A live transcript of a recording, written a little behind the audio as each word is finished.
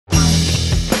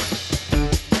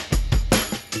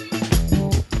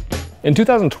In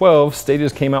 2012,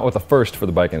 Stages came out with a first for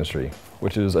the bike industry,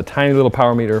 which is a tiny little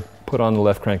power meter put on the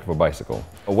left crank of a bicycle.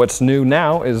 What's new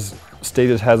now is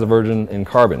Stages has a version in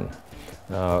carbon.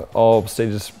 All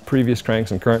Stages' previous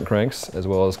cranks and current cranks, as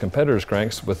well as competitors'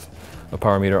 cranks with a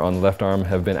power meter on the left arm,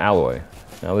 have been alloy.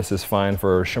 Now this is fine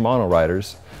for Shimano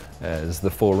riders, as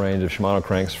the full range of Shimano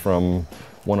cranks from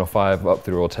 105 up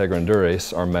through Ultegra and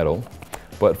Dura-Ace are metal.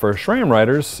 But for SRAM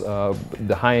riders,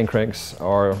 the high-end cranks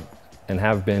are and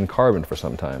have been carbon for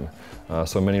some time.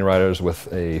 So many riders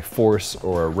with a Force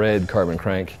or a red carbon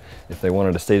crank, if they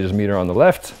wanted a Stages meter on the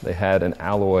left, they had an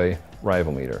alloy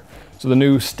rival meter. So the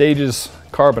new Stages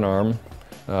carbon arm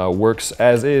works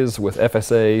as is with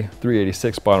FSA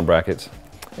 386 bottom brackets,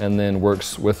 and then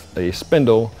works with a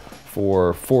spindle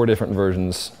for 4 different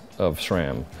versions of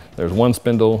SRAM. There's one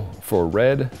spindle for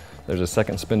red, there's a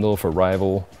second spindle for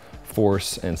rival,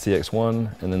 Force, and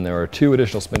CX1, and then there are 2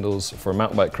 additional spindles for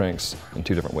mountain bike cranks in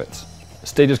 2 different widths.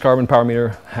 Stages carbon power meter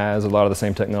has a lot of the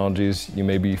same technologies you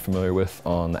may be familiar with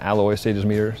on the alloy Stages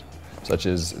meters, such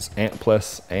as it's ANT+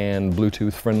 and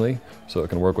Bluetooth friendly, so it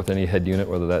can work with any head unit,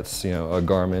 whether that's a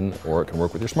Garmin, or it can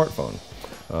work with your smartphone.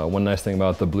 One nice thing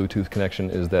about the Bluetooth connection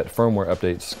is that firmware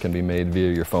updates can be made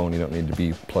via your phone. You don't need to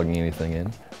be plugging anything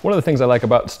in. One of the things I like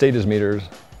about Stages meters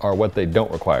are what they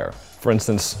don't require. For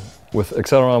instance, with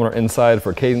accelerometer inside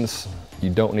for cadence, you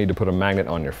don't need to put a magnet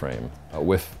on your frame.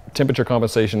 With temperature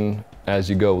compensation as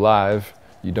you go live,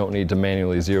 you don't need to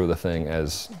manually zero the thing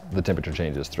as the temperature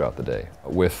changes throughout the day.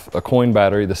 With a coin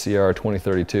battery, the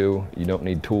CR2032, you don't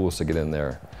need tools to get in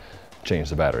there, change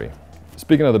the battery.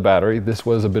 Speaking of the battery, this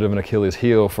was a bit of an Achilles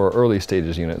heel for early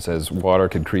Stages units, as water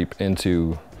could creep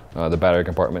into the battery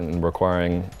compartment, and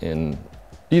requiring, in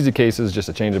easy cases, just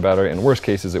to change the battery. In worst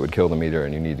cases, it would kill the meter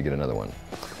and you need to get another one.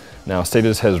 Now,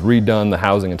 Stages has redone the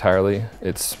housing entirely.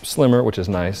 It's slimmer, which is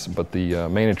nice, but the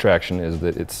main attraction is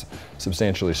that it's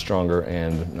substantially stronger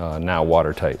and now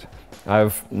watertight.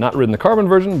 I've not ridden the carbon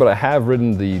version, but I have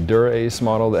ridden the Dura-Ace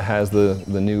model that has the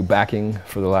new backing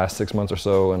for the last 6 months or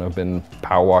so, and I've been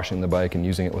power washing the bike and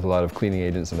using it with a lot of cleaning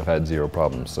agents, and I've had 0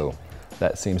 problems, so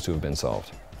that seems to have been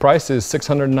solved. Price is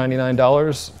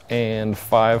 $699 and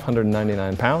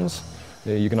 599 pounds.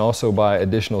 You can also buy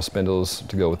additional spindles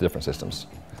to go with different systems.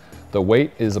 The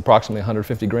weight is approximately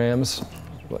 150 grams.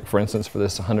 Like for instance, for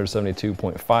this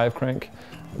 172.5 crank,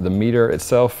 the meter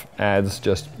itself adds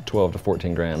just 12 to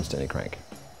 14 grams to any crank.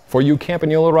 For you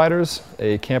Campagnolo riders,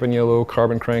 a Campagnolo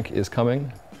carbon crank is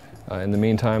coming. In the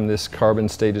meantime, this carbon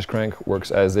Stages crank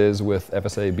works as is with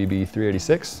FSA BB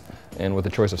 386 and with a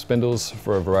choice of spindles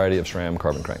for a variety of SRAM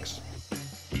carbon cranks.